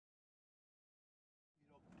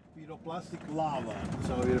pyroclastic lava,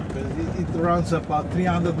 so it runs about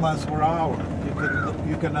 300 miles per hour.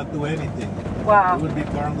 You cannot do anything. Wow. You will be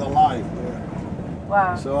burned alive there.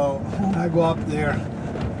 Wow. So when I go up there,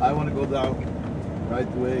 I want to go down right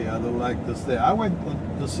away. I don't like to stay. I went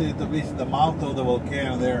to visit the mouth of the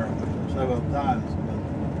volcano there several times, but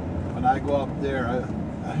when I go up there,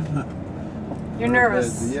 You're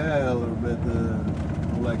nervous. Yeah, a little bit.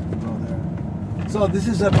 I like to go there. So this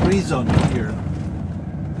is a prison here,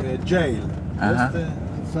 a jail, just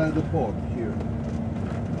inside the port here.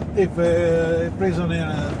 If a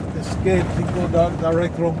prisoner escapes, he goes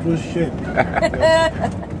direct from cruise ship.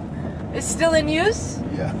 It's still in use?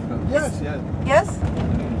 Yeah. Yes. Yes?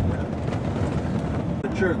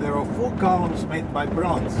 Sure, there are 4 columns made by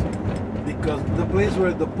bronze because the place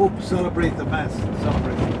where the Pope celebrates the Mass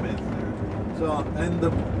there. So, and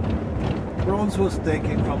the bronze was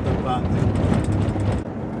taken from the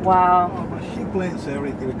fountain. Wow. Oh, but she plans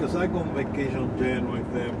everything because I go on vacation January,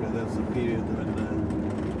 February. That's the period when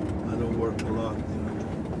I don't work a lot.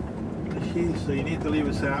 You know. So you need to leave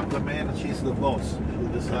and say, I'm the man and she's the boss. She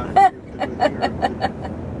decides.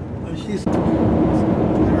 She's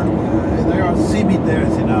there are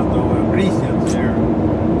cemeteries in Andover, Christians here.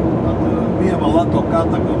 But we have a lot of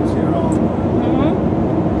catacombs here.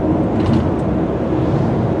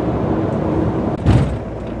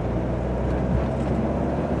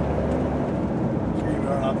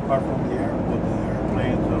 Apart from the airport, the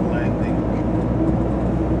airplanes are landing.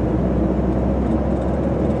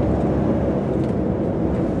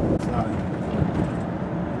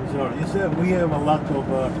 So you said we have a lot of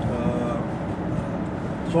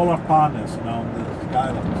solar panels now on the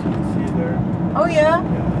skylines. You see there? Oh yeah?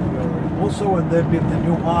 Yeah. Also when they build the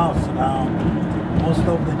new house now, most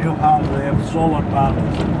of the new houses they have solar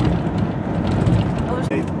panels.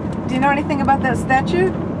 Do you know anything about that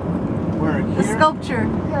statue? Where, the sculpture.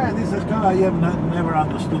 Yeah, this is I have never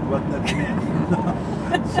understood what that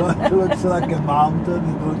means. So it looks like a mountain.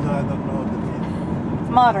 It looks, I don't know what it means.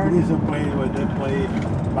 It's modern. It is a place where they play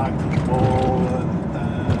basketball and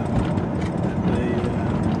play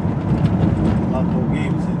a lot of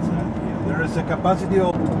games inside here. There is a capacity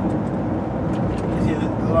of.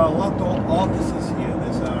 There are a lot of offices here in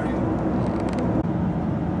this area.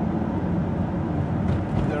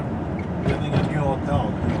 They're building a new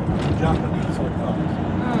hotel. Japanese hotels.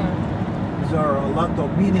 There are a lot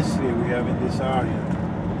of ministry we have in this area.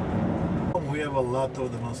 We have a lot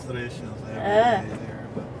of demonstrations every day there,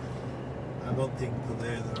 but I don't think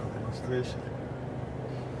today there are demonstrations.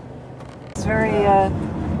 It's very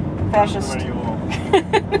fascist. Very old.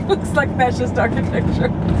 It looks like fascist architecture.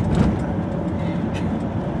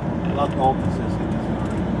 A lot of offices in this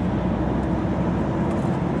area.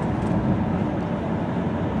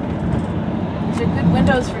 These are good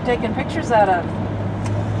windows for taking pictures out of.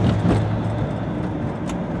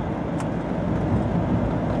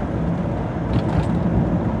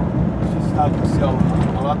 She started to sell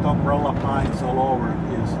a lot of umbrella pines all over.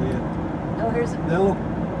 You see it? Oh, here's.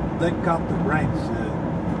 They cut the branch.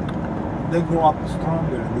 They grow up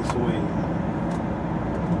stronger in this way.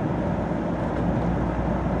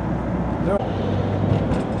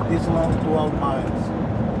 This long 12 miles.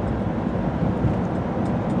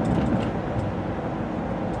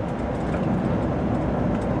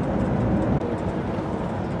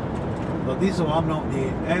 This is one of the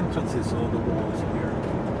entrances of the walls here.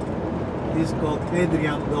 This is called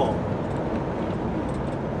Adrian Door.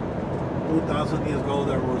 2,000 years ago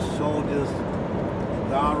there were soldiers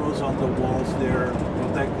with arrows on the walls there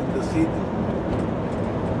protecting the city.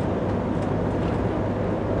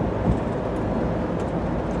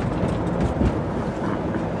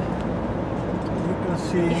 You can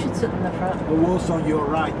see You should sit in the front. the walls on your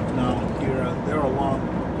right now here. They're along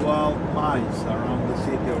 12 miles around the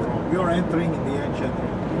city of Rome. You're entering the ancient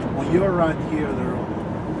Rome. On your right here, there are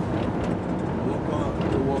look on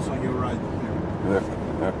the walls on your right here. Look,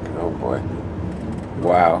 oh boy.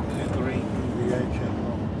 Wow. Entering the ancient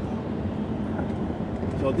Rome.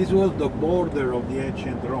 So this was the border of the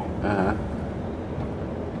ancient Rome.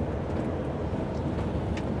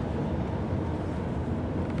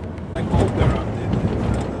 Like opera,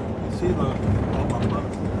 you see the Roman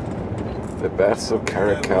baths? The Baths of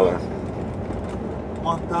Caracalla.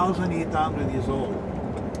 1,800 years old.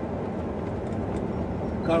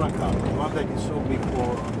 Caracalla, the one that you saw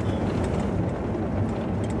before on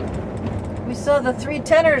We saw the three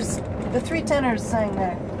tenors. The three tenors sang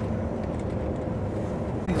there.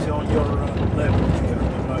 It's on your left here.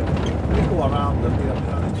 We go around the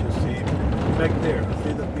pyramid, you see back there.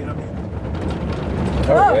 See the pyramid?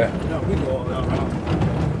 Oh, yeah. No, we go around.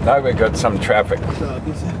 Now we got some traffic. So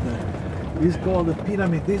this is This is called the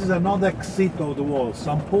pyramid. This is another exit of the wall,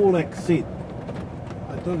 some pool exit.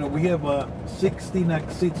 I told you we have 16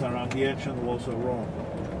 exits around the ancient walls of Rome.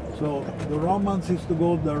 So the Romans used to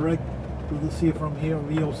go direct to the sea from here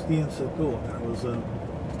via Ostiense too. There was a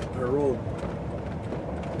road.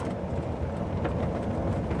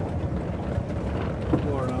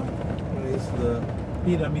 Go around. Where is the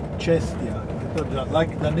pyramid Cestia? I told you,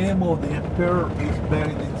 like the name of the emperor is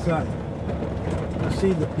buried inside. You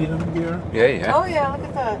see the pyramid here? Yeah, yeah. Oh yeah, look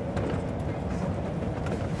at that.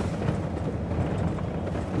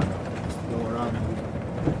 Go around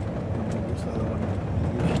this other one.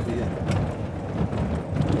 You see it.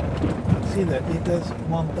 See that it has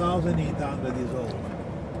 1,800 years old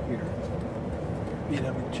here.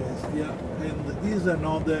 Pyramid Cestia. And these are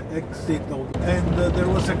not the exit of, and there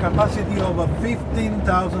was a capacity of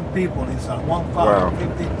 15,000 people inside.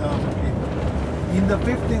 15,000 people. In the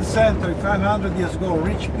 15th century, 500 years ago,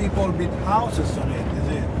 rich people built houses on it.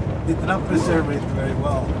 They did not preserve it very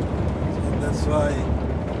well. So that's why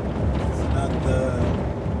it's not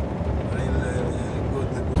really good.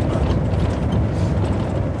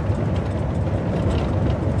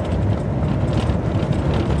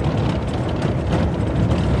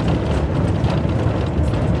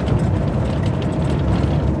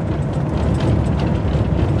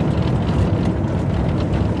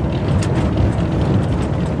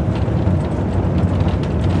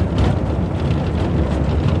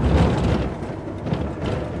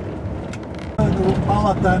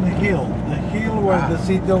 Palatine Hill, the hill where the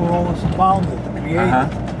city of Rome was founded,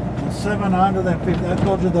 created in 750. I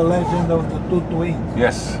told you the legend of the two twins.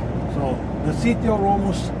 Yes. So the city of Rome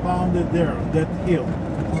was founded there, that hill,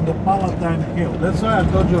 on the Palatine Hill. That's why I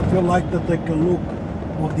told you if you like to take a look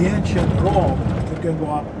of the ancient Rome, you can go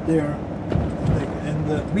up there.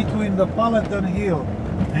 And between the Palatine Hill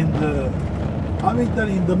and the Aventine,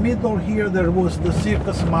 in the middle here, there was the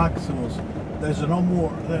Circus Maximus. There are no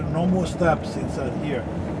more steps inside here.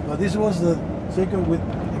 But this was the circle with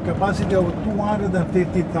a capacity of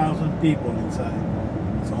 250,000 people inside.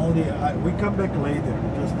 It's only, we come back later,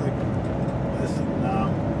 just like I think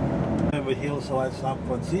now. We have a hill so like San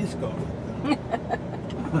Francisco.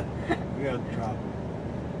 We are in trouble.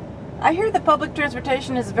 I hear the public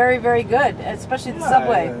transportation is very, very good, especially the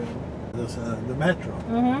subway. There's the metro.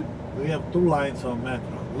 Mm-hmm. We have two lines of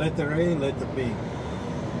metro, letter A, letter B.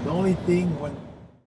 The only thing when